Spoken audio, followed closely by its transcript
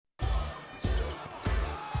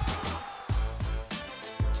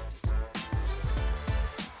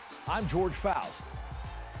I'm George Faust.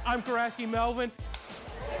 I'm Karaski, Melvin.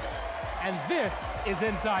 And this is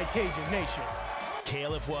Inside Cajun Nation.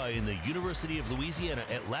 KLFY and the University of Louisiana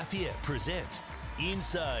at Lafayette present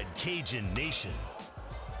Inside Cajun Nation.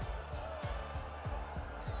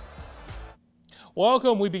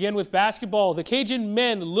 Welcome. We begin with basketball. The Cajun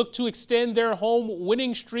men look to extend their home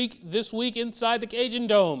winning streak this week inside the Cajun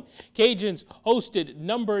Dome. Cajuns hosted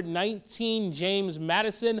number 19 James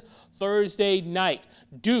Madison Thursday night.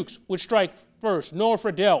 Dukes would strike first. Noah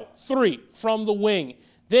Friedel, 3 from the wing.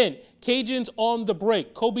 Then Cajuns on the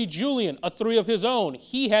break. Kobe Julian, a 3 of his own.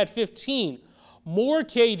 He had 15. More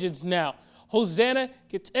Cajuns now. Hosanna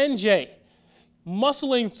Ketenje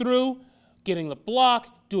muscling through, getting the block,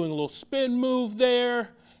 doing a little spin move there,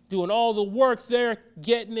 doing all the work there,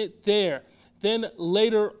 getting it there. Then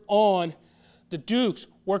later on, the Dukes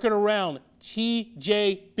working around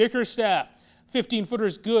T.J. Bickerstaff. 15-footer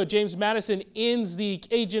is good. James Madison ends the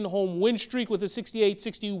Cajun home win streak with a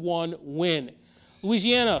 68-61 win.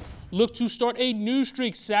 Louisiana looked to start a new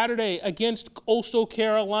streak Saturday against Coastal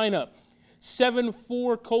Carolina.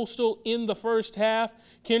 7-4 Coastal in the first half.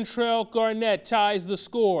 Kentrell Garnett ties the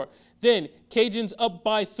score. Then Cajuns up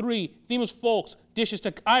by 3. Themis Folks dishes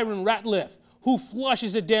to Kyron Ratliff, who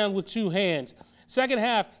flushes it down with 2 hands. Second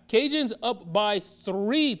half, Cajuns up by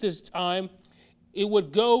 3 this time. It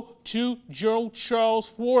would go to Joe Charles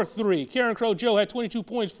for 3. Karen Crow Joe had 22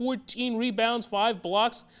 points, 14 rebounds, 5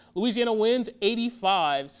 blocks. Louisiana wins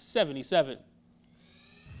 85-77.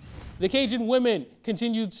 The Cajun women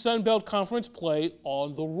continued Sun Belt Conference play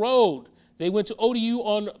on the road. They went to ODU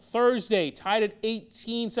on Thursday, tied at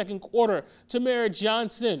 18 second quarter. Tamara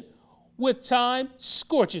Johnson, with time,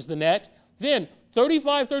 scorches the net. Then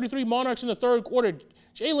 35-33 Monarchs in the third quarter.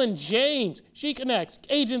 Jalen James, she connects.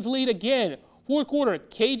 Cajuns lead again. Fourth quarter,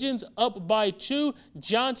 Cajuns up by 2.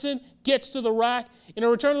 Johnson gets to the rack. In a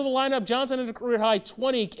return to the lineup, Johnson at a career high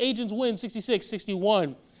 20. Cajuns win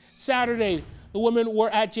 66-61. Saturday, the women were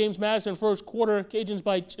at James Madison first quarter. Cajuns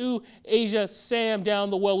by 2. Asia Sam down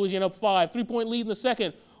the well. Louisiana up 5. 3-point lead in the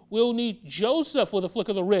second. Wilney Joseph with a flick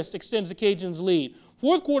of the wrist extends the Cajuns lead.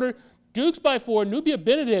 Fourth quarter, Dukes by 4. Nubia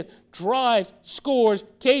Benedict drives, scores.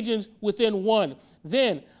 Cajuns within 1.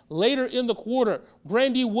 Then later in the quarter,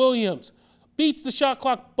 Brandy Williams beats the shot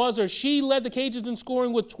clock buzzer. She led the Cajuns in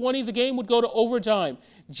scoring with 20. The game would go to overtime.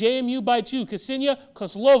 JMU by 2. Ksenia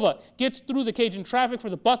Kozlova gets through the Cajun traffic for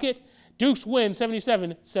the bucket. Dukes win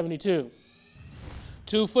 77-72.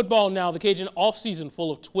 To football now. The Cajun offseason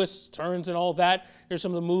full of twists, turns, and all that. Here's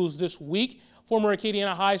some of the moves this week. Former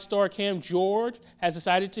Acadiana High star Cam George has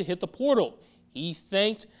decided to hit the portal. He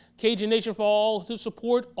thanked Cajun Nation for all his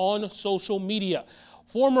support on social media.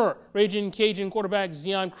 Former Ragin Cajun quarterback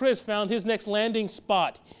Zion Chris found his next landing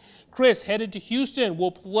spot. Chris headed to Houston,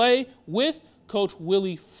 will play with Coach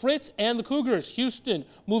Willie Fritz and the Cougars. Houston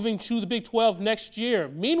moving to the Big 12 next year.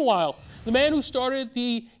 Meanwhile, the man who started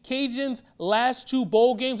the Cajuns' last 2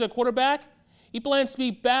 bowl games at quarterback, he plans to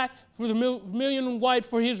be back for the Vermilion and White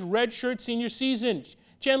for his redshirt senior season.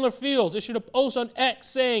 Chandler Fields issued a post on X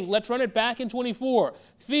saying, "Let's run it back in 24.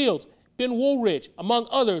 Fields, Ben Woolridge, among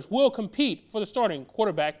others, will compete for the starting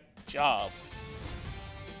quarterback job."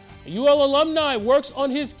 A UL alumni works on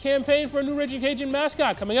his campaign for a new Ragin Cajun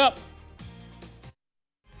mascot coming up.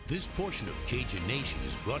 This portion of Cajun Nation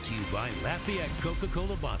is brought to you by Lafayette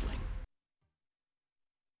Coca-Cola Bottling.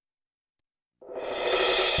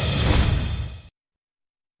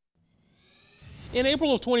 In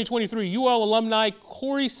April of 2023, UL alumni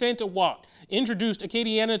Corey Santawat introduced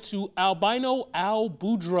Acadiana to albino Al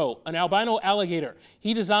Boudreaux, an albino alligator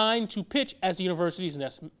he designed to pitch as the university's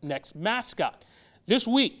next mascot. This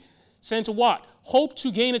week, Santawat hoped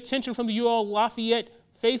to gain attention from the UL Lafayette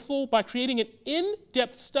faithful by creating an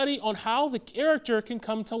in-depth study on how the character can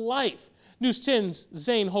come to life. News 10's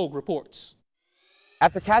Zane Hogue reports.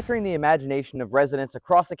 After capturing the imagination of residents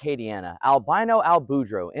across Acadiana, albino Al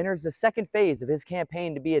Boudreaux enters the second phase of his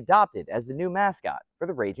campaign to be adopted as the new mascot for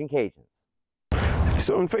the Ragin' Cajuns.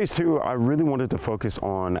 So in phase 2, I really wanted to focus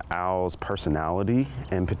on Al's personality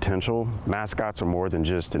and potential. Mascots are more than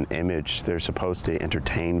just an image. They're supposed to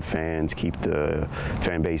entertain fans, keep the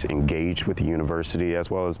fan base engaged with the university, as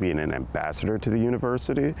well as being an ambassador to the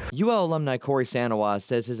university. UL alumni Corey Santawat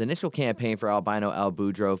says his initial campaign for albino Al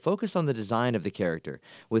Boudreaux focused on the design of the character.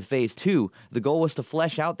 With phase 2, the goal was to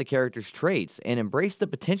flesh out the character's traits and embrace the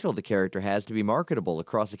potential the character has to be marketable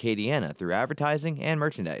across Acadiana through advertising and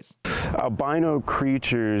merchandise. Albino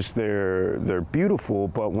creatures, they're beautiful,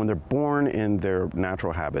 but when they're born in their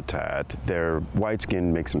natural habitat, their white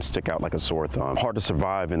skin makes them stick out like a sore thumb. Hard to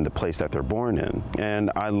survive in the place that they're born in.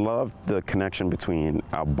 And I love the connection between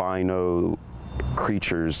albino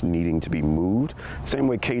creatures needing to be moved. Same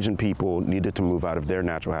way Cajun people needed to move out of their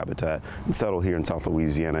natural habitat and settle here in South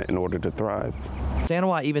Louisiana in order to thrive.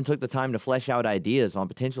 Sanawat even took the time to flesh out ideas on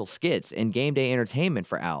potential skits and game day entertainment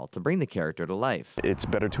for Al to bring the character to life. It's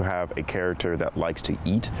better to have a character that likes to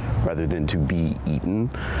eat rather than to be eaten,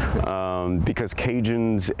 because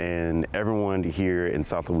Cajuns and everyone here in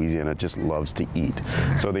South Louisiana just loves to eat.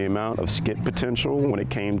 So the amount of skit potential when it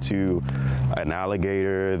came to an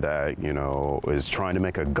alligator that, is trying to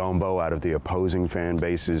make a gumbo out of the opposing fan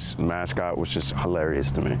base's mascot was just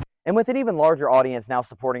hilarious to me. And with an even larger audience now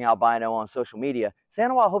supporting Albino on social media,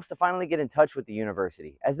 Sanawat hopes to finally get in touch with the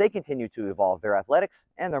university as they continue to evolve their athletics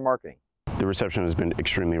and their marketing. The reception has been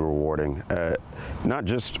extremely rewarding, not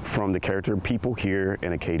just from the character. People here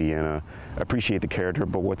in Acadiana appreciate the character,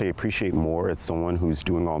 but what they appreciate more is someone who's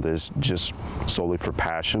doing all this just solely for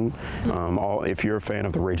passion. If you're a fan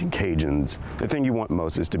of the Ragin Cajuns, the thing you want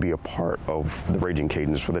most is to be a part of the Ragin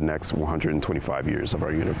Cajuns for the next 125 years of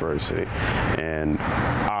our university. And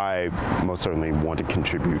I most certainly want to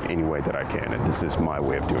contribute any way that I can, and this is my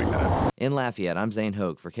way of doing that. In Lafayette, I'm Zane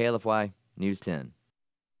Hoke for KLFY News 10.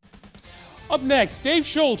 Up next, Dave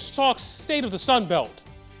Schultz talks state of the Sun Belt.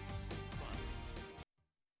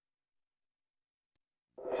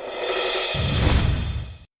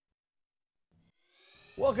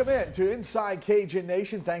 Welcome in to Inside Cajun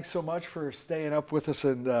Nation. Thanks so much for staying up with us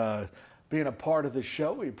and being a part of the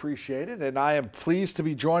show. We appreciate it. And I am pleased to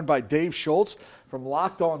be joined by Dave Schultz from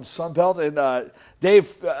Locked On Sunbelt. And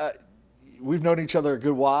Dave, we've known each other a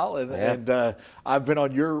good while, and I've been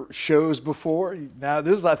on your shows before. Now,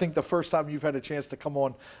 this is, I think, the first time you've had a chance to come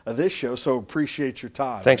on this show, so appreciate your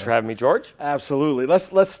time. Thanks for having me, George. Absolutely.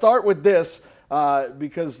 Let's start with this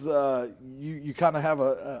because you kind of have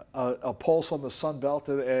a pulse on the Sun Belt,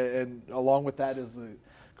 and along with that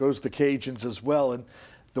goes the Cajuns as well. And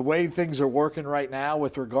the way things are working right now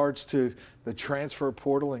with regards to the transfer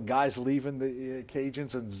portal and guys leaving the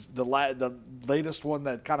Cajuns, and the latest one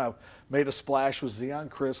that kind of made a splash was Zeon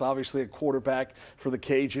Chris, obviously a quarterback for the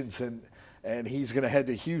Cajuns, and he's going to head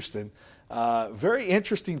to Houston. Very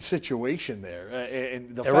interesting situation there.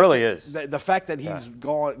 And it really is. The fact that he's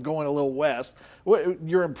going a little west. What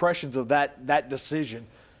your impressions of that decision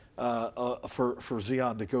for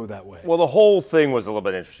Zeon to go that way? Well, the whole thing was a little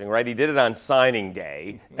bit interesting, right? He did it on signing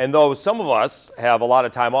day, and though some of us have a lot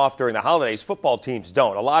of time off during the holidays, football teams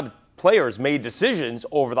don't. A lot of players made decisions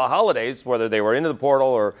over the holidays, whether they were into the portal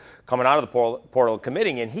or coming out of the portal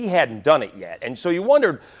committing, and he hadn't done it yet. And so you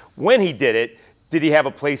wondered when he did it, did he have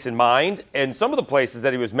a place in mind? And some of the places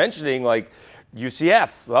that he was mentioning, like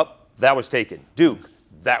UCF, well, that was taken. Duke,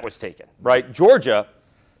 that was taken, right? Georgia,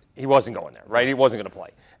 he wasn't going there, right? He wasn't going to play.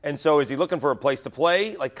 And so is he looking for a place to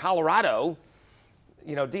play? Like Colorado,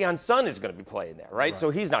 Deion's son is going to be playing there, right? So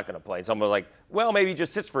he's not going to play. And someone was like, well, maybe he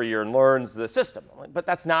just sits for a year and learns the system. But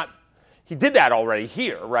that's not – he did that already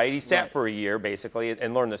here, right? He sat for a year, basically,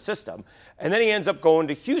 and learned the system. And then he ends up going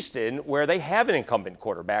to Houston, where they have an incumbent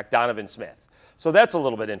quarterback, Donovan Smith. So that's a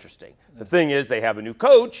little bit interesting. The thing is, they have a new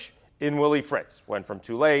coach in Willie Fritz. Went from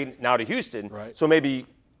Tulane now to Houston. Right. So maybe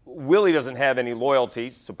Willie doesn't have any loyalty,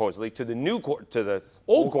 supposedly, to the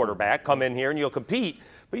old quarterback. Come in here and you'll compete.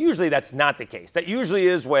 But usually that's not the case. That usually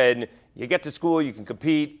is when you get to school, you can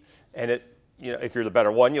compete, and if you're the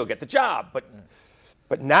better one, you'll get the job.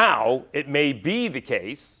 But now it may be the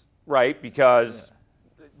case, right? Because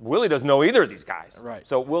Willie doesn't know either of these guys. Right.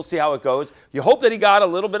 So we'll see how it goes. You hope that he got a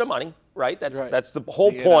little bit of money, right? That's the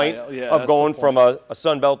whole point of going from a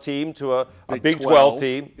Sun Belt team to a Big 12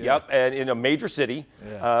 team. Yeah. Yep, and in a major city.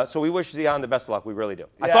 Yeah. So we wish Zeon the best of luck. We really do.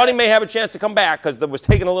 Yeah. I thought he may have a chance to come back because it was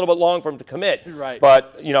taking a little bit long for him to commit. Right.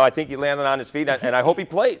 But, I think he landed on his feet, and I hope he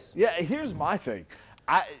plays. Yeah, here's my thing.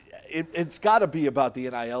 It's got to be about the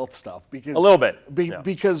NIL stuff. Because a little bit.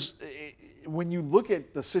 Because when you look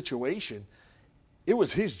at the situation, it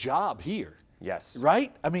was his job here. Yes.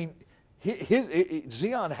 Right? I mean,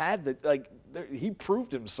 Zeon had he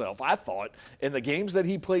proved himself, I thought. In the games that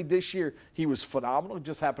he played this year, he was phenomenal.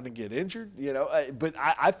 Just happened to get injured, But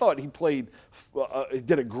I thought he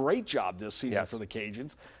did a great job this season for the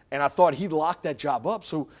Cajuns. And I thought he locked that job up.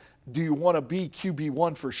 So do you want to be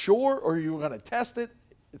QB1 for sure, or are you going to test it?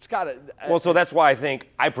 It's got to. Well, so that's why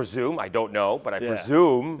I presume, I don't know, but I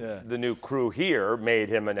presume the new crew here made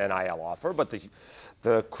him an NIL offer. But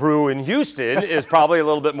the crew in Houston is probably a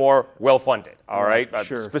little bit more well-funded, all right?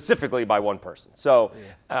 Specifically by one person. So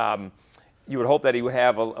you would hope that he would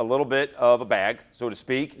have a little bit of a bag, so to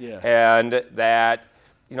speak, and that,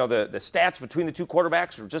 the stats between the two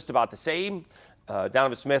quarterbacks are just about the same.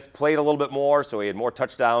 Donovan Smith played a little bit more, so he had more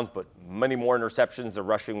touchdowns, but many more interceptions. The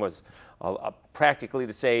rushing was practically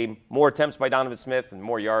the same. More attempts by Donovan Smith and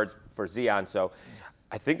more yards for Zion. So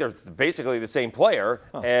I think they're basically the same player,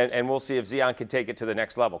 and we'll see if Zion can take it to the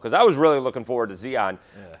next level. Because I was really looking forward to Zion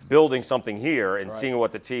building something here and seeing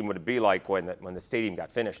what the team would be like when the stadium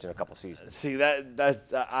got finished in a couple seasons. See,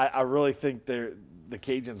 I really think the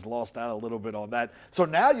Cajuns lost out a little bit on that. So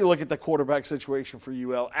now you look at the quarterback situation for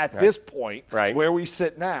UL at this point, where we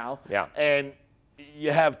sit now, and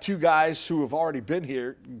you have two guys who have already been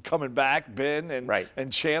here coming back, Ben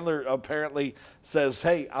and Chandler apparently says,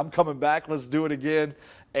 hey, I'm coming back, let's do it again.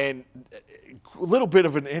 And a little bit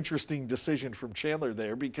of an interesting decision from Chandler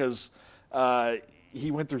there because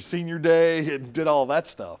he went through senior day and did all that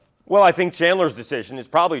stuff. Well, I think Chandler's decision is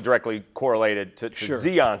probably directly correlated to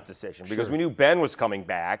Zion's decision because we knew Ben was coming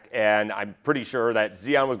back, and I'm pretty sure that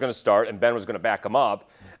Zion was going to start and Ben was going to back him up,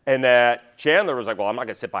 and that Chandler was like, well, I'm not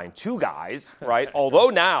going to sit behind two guys, right? Although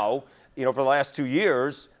now, for the last 2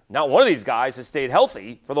 years, not one of these guys has stayed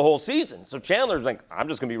healthy for the whole season. So Chandler's like, I'm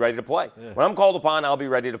just going to be ready to play. When I'm called upon, I'll be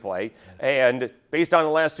ready to play. And based on the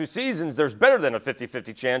last 2 seasons, there's better than a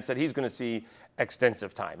 50-50 chance that he's going to see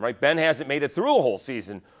extensive time, right? Ben hasn't made it through a whole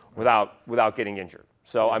season without getting injured.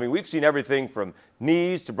 So, I mean, we've seen everything from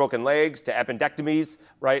knees to broken legs to appendectomies,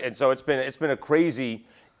 right? And so it's been a crazy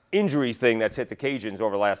injury thing that's hit the Cajuns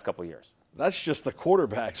over the last couple of years. That's just the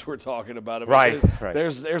quarterbacks we're talking about. I mean, Right.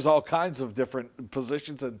 There's all kinds of different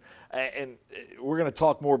positions, and we're going to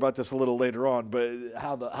talk more about this a little later on. But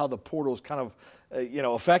how the portal is kind of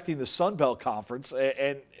affecting the Sun Belt Conference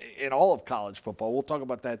and in all of college football. We'll talk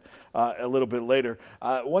about that a little bit later.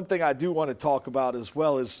 One thing I do want to talk about as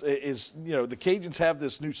well is the Cajuns have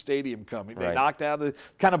this new stadium coming. They knocked down the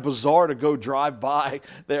kind of bizarre to go drive by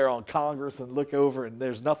there on Congress and look over and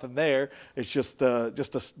there's nothing there. It's just a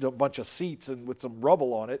bunch of seats and with some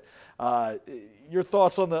rubble on it. Your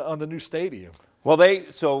thoughts on the new stadium? Well,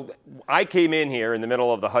 so I came in here in the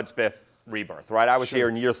middle of the Hudspeth rebirth, right? I was here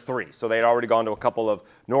in year 3, so they had already gone to a couple of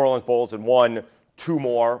New Orleans Bowls and won 2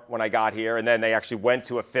 more when I got here, and then they actually went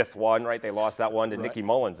to a 5th one, right? They lost that one to Nicky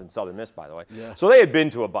Mullins in Southern Miss, by the way. So they had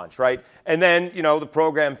been to a bunch, right? And then, the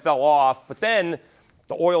program fell off, but then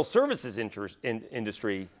the oil services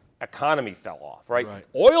industry economy fell off, right?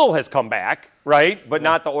 Oil has come back, right? But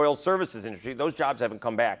not the oil services industry. Those jobs haven't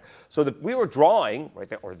come back. So we were drawing,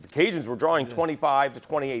 or the Cajuns were drawing 25 to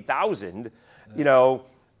 28,000,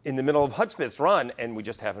 in the middle of Hudspeth's run, and we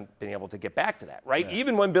just haven't been able to get back to that, right?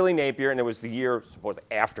 Even when Billy Napier, and it was the year supposedly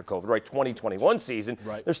after COVID, right, 2021 season,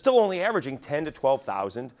 they're still only averaging 10 to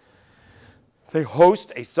 12,000. They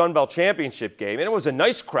host a Sun Belt Championship game, and it was a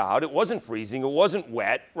nice crowd. It wasn't freezing. It wasn't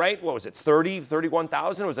wet, right? What was it, 30,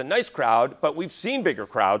 31,000? It was a nice crowd, but we've seen bigger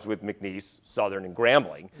crowds with McNeese, Southern, and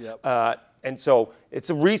Grambling. And so it's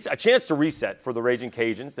a chance to reset for the Ragin'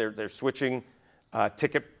 Cajuns. They're switching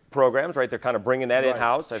ticket programs, right? They're kind of bringing that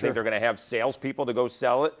in-house. I think they're going to have salespeople to go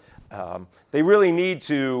sell it. They really need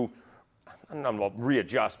to, I don't know,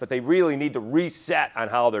 readjust, but they really need to reset on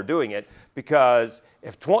how they're doing it because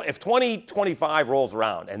if 2025 rolls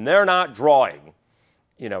around and they're not drawing,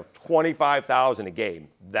 25,000 a game,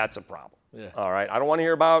 that's a problem. All right. I don't want to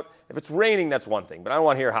hear about if it's raining. That's one thing, but I don't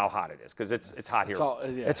want to hear how hot it is because it's hot here.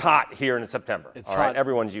 It's hot here in September. It's all right.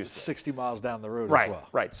 Everyone's used to it. 60 miles down the road as well.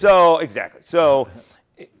 Right. So exactly. So.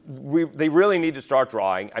 They really need to start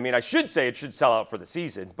drawing. I mean, I should say it should sell out for the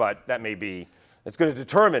season, but it's going to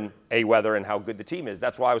determine whether and how good the team is.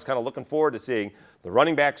 That's why I was kind of looking forward to seeing the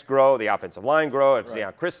running backs grow, the offensive line grow, if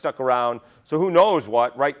Zion Chris stuck around. So who knows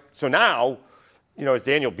what, right? So now, is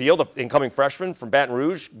Daniel Beal, the incoming freshman from Baton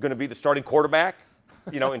Rouge, going to be the starting quarterback?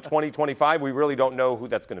 In 2025, we really don't know who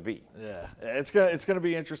that's going to be. Yeah, it's going to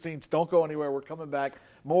be interesting. Don't go anywhere. We're coming back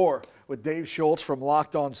more with Dave Schultz from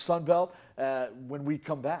Locked On Sunbelt when we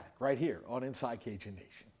come back right here on Inside Cajun Nation.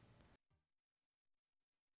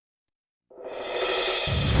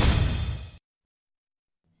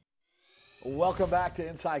 Welcome back to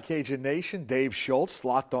Inside Cajun Nation. Dave Schultz,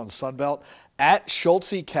 Locked On Sunbelt. At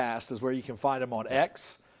SchultzyCast is where you can find him on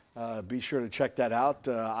X. Be sure to check that out.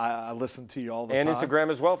 I listen to you all the time. And Instagram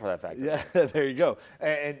as well, for that fact. Yeah, there you go.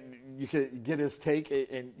 And you can get his take.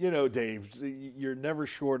 And, Dave, you're never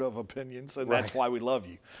short of opinions, and that's why we love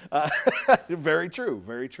you. Very true,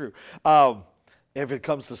 very true. If it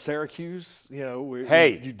comes to Syracuse,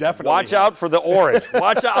 you definitely watch out for the orange.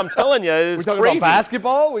 Watch out! I'm telling you, it's crazy. We talking about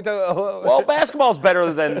basketball? Well, basketball's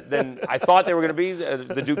better than I thought they were going to be.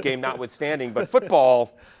 The Duke game notwithstanding, but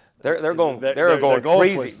football. They're going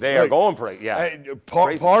crazy. places. They are going crazy. Yeah.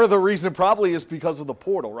 Part of the reason probably is because of the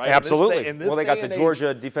portal, right? Absolutely. Well, they got the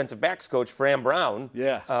Georgia defensive backs coach, Fran Brown.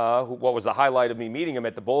 Yeah. What was the highlight of me meeting him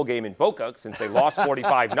at the bowl game in Boca since they lost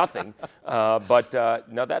 45-0. But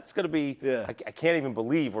no, that's going to be. Yeah. I can't even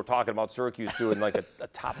believe we're talking about Syracuse doing like a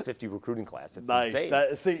top 50 recruiting class. It's nice.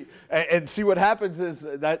 insane. See what happens is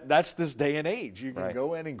that's this day and age. You can Right.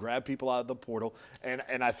 go in and grab people out of the portal,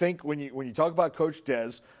 and I think when you talk about Coach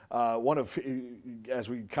Des, as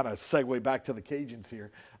we kind of segue back to the Cajuns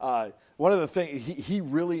here, one of the things he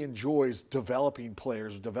really enjoys developing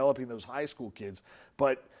players, developing those high school kids.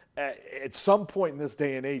 But at some point in this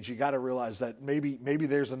day and age, you got to realize that maybe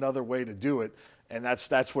there's another way to do it. And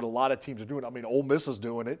that's what a lot of teams are doing. I mean, Ole Miss is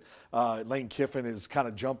doing it. Lane Kiffin has kind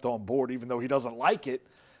of jumped on board, even though he doesn't like it,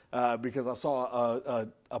 because I saw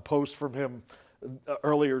a post from him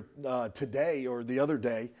earlier today or the other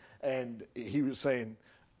day, and he was saying,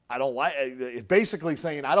 basically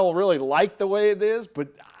saying, I don't really like the way it is, but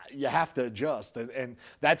you have to adjust. And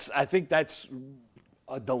I think that's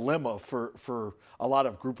a dilemma for a lot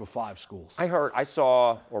of Group of 5 schools. I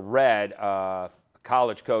saw or read a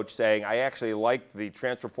college coach saying, I actually like the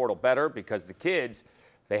transfer portal better because the kids,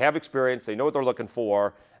 they have experience, they know what they're looking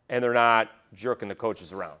for, and they're not jerking the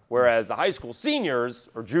coaches around. Whereas the high school seniors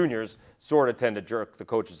or juniors sort of tend to jerk the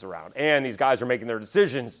coaches around. And these guys are making their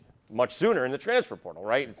decisions much sooner in the transfer portal,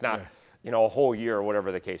 right? It's not, a whole year or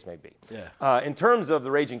whatever the case may be. Yeah. In terms of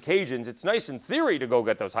the Ragin' Cajuns, it's nice in theory to go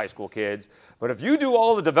get those high school kids, but if you do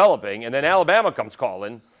all the developing and then Alabama comes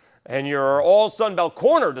calling and your all Sun Belt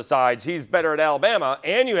corner decides he's better at Alabama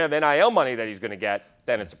and you have NIL money that he's going to get,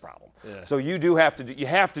 then it's a problem. Yeah. So you have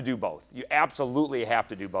to do both. You absolutely have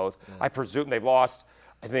to do both. Yeah. I presume they've lost,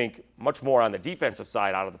 I think, much more on the defensive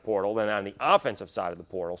side out of the portal than on the offensive side of the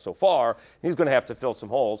portal so far. He's going to have to fill some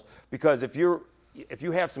holes because if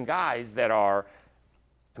you have some guys that are,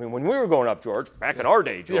 when we were growing up, George, back in our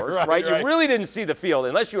day, George, right? You really didn't see the field.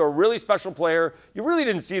 Unless you were a really special player, you really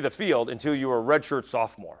didn't see the field until you were a redshirt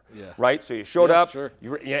sophomore, right? So you showed up,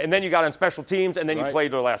 and then you got on special teams, and then you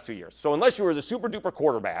played the last 2 years. So unless you were the super-duper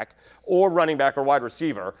quarterback or running back or wide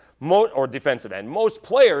receiver or defensive end, most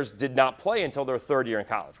players did not play until their third year in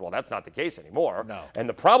college. Well, that's not the case anymore. No. And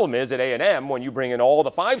the problem is at A&M, when you bring in all the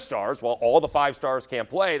 5 stars, well, all the 5 stars can't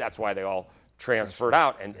play. That's why they all transferred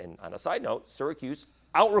out. And on a side note, Syracuse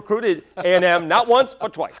out-recruited A&M not once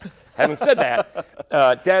but twice. Having said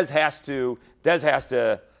that, Des has to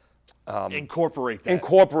incorporate that.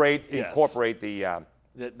 Incorporate the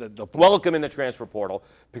welcome in the transfer portal,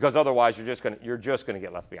 because otherwise you're just going to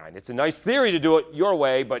get left behind. It's a nice theory to do it your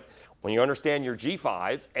way, but when you understand your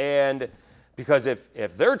G5, and because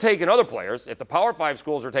if they're taking other players, if the Power 5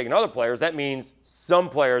 schools are taking other players, that means some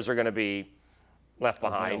players are going to be left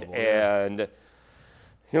behind. And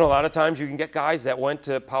a lot of times you can get guys that went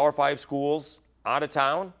to Power 5 schools out of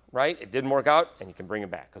town, right? It didn't work out, and you can bring them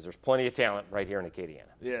back because there's plenty of talent right here in Acadiana.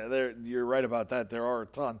 Yeah, you're right about that. There are a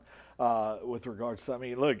ton with regards to,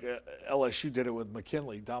 look, LSU did it with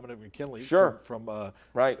McKinley, Dominic McKinley. Sure. From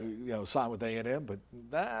right. Signed with A&M, but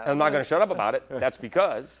I'm not going to shut up about it. That's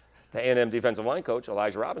because the A&M defensive line coach,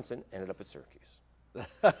 Elijah Robinson, ended up at Syracuse.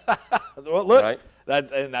 Well, look. Right?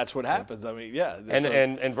 That's what happens.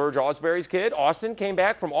 And Verge Osbury's kid, Austin, came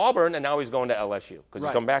back from Auburn, and now he's going to LSU because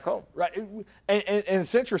he's coming back home. Right. And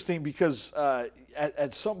it's interesting because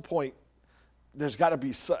at some point there's got to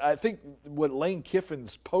be – I think what Lane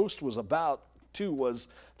Kiffin's post was about, too, was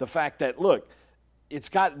the fact that, look,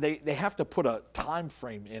 they have to put a time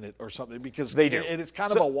frame in it or something because they do. It's kind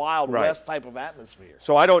of a Wild West type of atmosphere.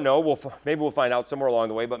 So I don't know. Maybe we'll find out somewhere along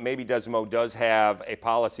the way, but maybe Desmo does have a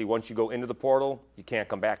policy. Once you go into the portal, you can't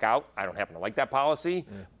come back out. I don't happen to like that policy,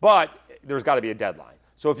 but there's got to be a deadline.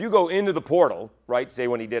 So if you go into the portal, right, say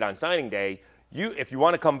when he did on signing day, if you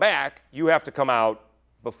want to come back, you have to come out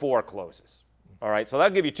before it closes. All right, so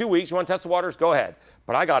that'll give you 2 weeks. You want to test the waters? Go ahead.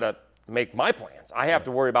 But I got to make my plans. I have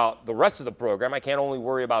to worry about the rest of the program. I can't only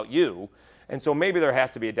worry about you. And so maybe there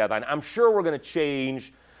has to be a deadline. I'm sure we're going to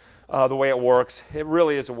change the way it works. It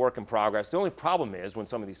really is a work in progress. The only problem is when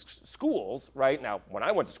some of these schools, right, now when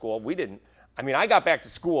I went to school, we didn't. I got back to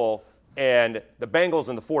school and the Bengals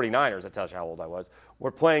and the 49ers, that tells you how old I was,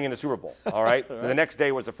 were playing in the Super Bowl, all right? The next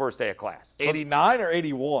day was the first day of class. 89 or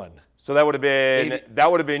 81? So that would have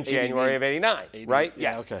been January of 89, 80, right?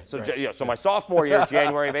 Yeah, yes. okay. So right. So my sophomore year,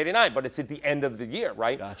 January of 89, but it's at the end of the year,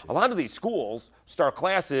 right? Gotcha. A lot of these schools start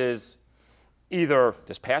classes either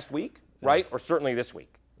this past week, right, or certainly this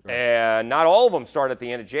week. And not all of them start at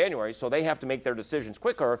the end of January, so they have to make their decisions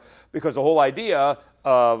quicker because the whole idea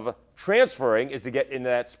of transferring is to get into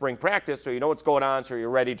that spring practice so you know what's going on, so you're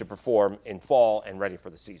ready to perform in fall and ready for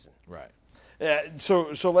the season. Right.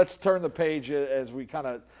 So let's turn the page as we kind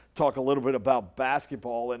of talk a little bit about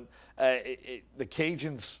basketball. And the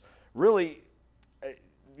Cajuns really,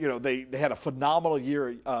 they had a phenomenal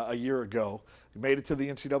year a year ago. Made it to the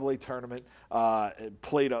NCAA tournament,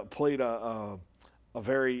 played a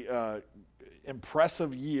very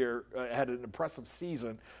impressive year, had an impressive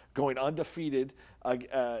season, going undefeated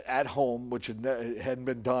at home, which hadn't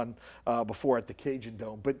been done before at the Cajun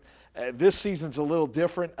Dome. But this season's a little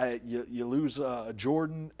different. You lose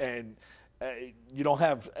Jordan, and you don't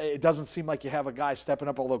have. It doesn't seem like you have a guy stepping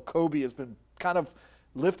up. Although Kobe has been kind of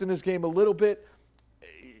lifting his game a little bit.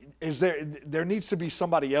 There needs to be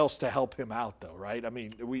somebody else to help him out, though, right? I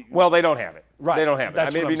mean, Well, they don't have it. Right. They don't have it.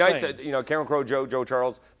 That's it'd be nice to, Cameron Crowe, Joe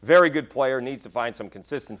Charles, very good player, needs to find some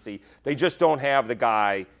consistency. They just don't have the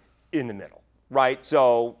guy in the middle, right?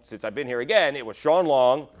 So since I've been here again, it was Sean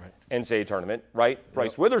Long, NCAA tournament, right?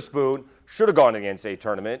 Bryce Witherspoon should have gone to the NCAA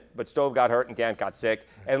tournament, but Stove got hurt and Gant got sick.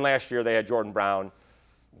 And last year they had Jordan Brown,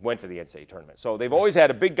 went to the NCAA tournament. So they've always had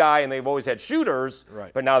a big guy and they've always had shooters,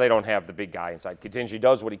 but now they don't have the big guy inside. Contingency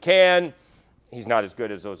does what he can. He's not as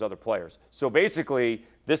good as those other players. So basically,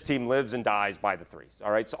 this team lives and dies by the threes, all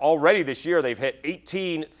right? So already this year, they've hit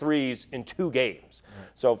 18 threes in 2 games.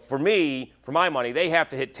 So for me, for my money, they have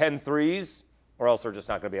to hit 10 threes or else they're just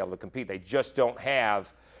not going to be able to compete. They just don't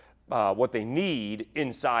have what they need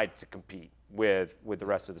inside to compete with the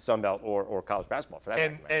rest of the Sun Belt or college basketball for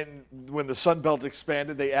that matter. And when the Sun Belt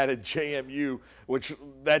expanded, they added JMU, which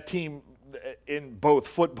that team in both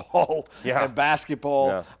football and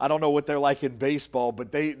basketball. I don't know what they're like in baseball,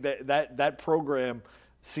 but that program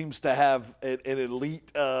seems to have an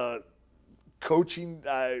elite coaching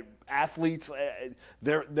athletes.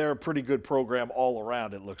 They're a pretty good program all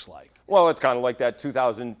around, it looks like. Well, it's kind of like that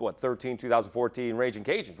 2013, 2014 Ragin'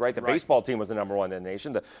 Cajuns, right? The baseball team was the number one in the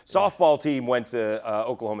nation. The softball team went to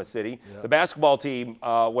Oklahoma City. The basketball team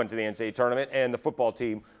went to the NCAA tournament, and the football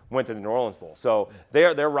team went to the New Orleans Bowl. So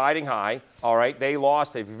they're riding high, all right? They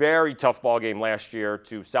lost a very tough ball game last year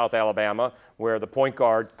to South Alabama, where the point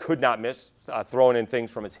guard could not miss, throwing in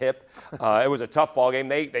things from his hip. It was a tough ball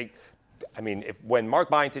game. When Mark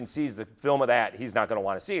Byington sees the film of that, he's not going to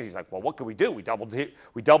want to see it. He's like, well, what could we do? We double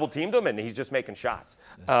teamed him, and he's just making shots.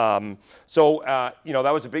 That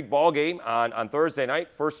was a big ball game on Thursday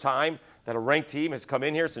night. First time that a ranked team has come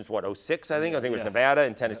in here since, 06, I think? I think it was Nevada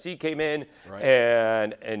and Tennessee came in.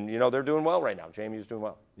 And they're doing well right now. JMU's doing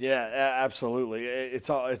well. Yeah, absolutely. It's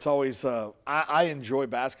always I enjoy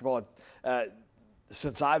basketball.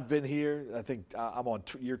 Since I've been here, I think I'm on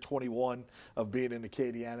year 21 of being in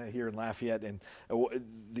Acadiana here in Lafayette. And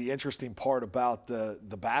the interesting part about the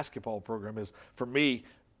basketball program is, for me,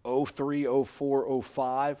 03, 04,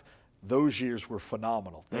 05, those years were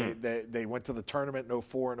phenomenal. They went to the tournament in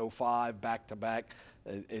 04 and 05 back-to-back.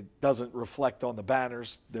 It doesn't reflect on the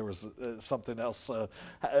banners. There was something else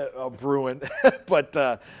brewing.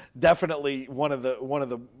 But definitely one of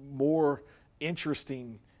the more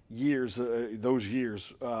interesting years, those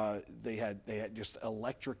years, they had just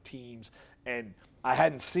electric teams, and I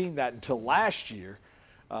hadn't seen that until last year,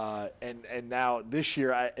 and now this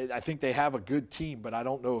year I think they have a good team, but I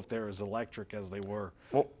don't know if they're as electric as they were.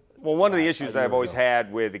 Well, one of the issues that I've always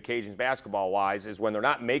had with the Cajuns basketball-wise is when they're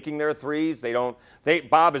not making their threes,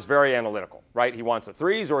 Bob is very analytical, right? He wants the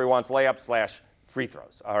threes or he wants layups / free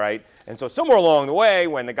throws, all right? And so somewhere along the way,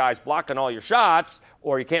 when the guy's blocking all your shots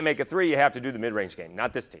or you can't make a three, you have to do the mid-range game,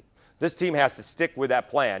 not this team. This team has to stick with that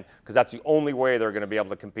plan because that's the only way they're going to be able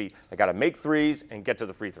to compete. They got to make threes and get to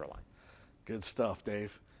the free throw line. Good stuff,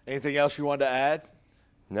 Dave. Anything else you wanted to add?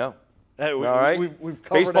 No. Hey, all right. We've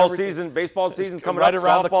covered Baseball season's coming right up.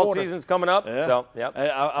 around Softball season's coming up. Yeah. So, yep.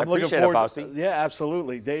 I'm looking appreciate forward. it, Fausty. Yeah,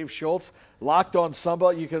 absolutely. Dave Schultz, Locked on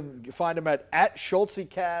Sunbelt. You can find him at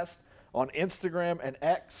SchultzyCast on Instagram and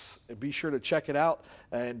X. Be sure to check it out.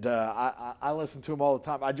 And I listen to him all the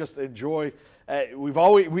time. I just enjoy.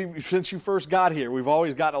 Since you first got here, we've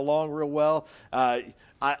always gotten along real well.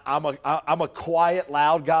 I'm a quiet,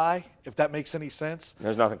 loud guy, if that makes any sense.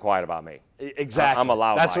 There's nothing quiet about me. Exactly. I'm a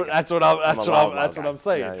loud guy. That's what I'm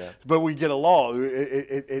saying. Yeah. But we get along.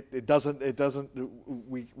 It doesn't.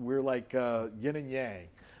 We're like yin and yang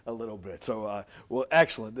a little bit. So, well,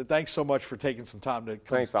 excellent. Thanks so much for taking some time to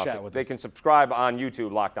come chat with us. They can subscribe on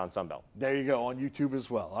YouTube, Locked on Sunbelt. There you go, on YouTube as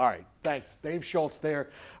well. All right. Thanks. Dave Schultz there,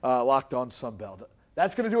 Locked on Sunbelt.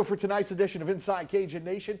 That's going to do it for tonight's edition of Inside Cajun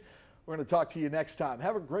Nation. We're going to talk to you next time.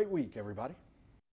 Have a great week, everybody.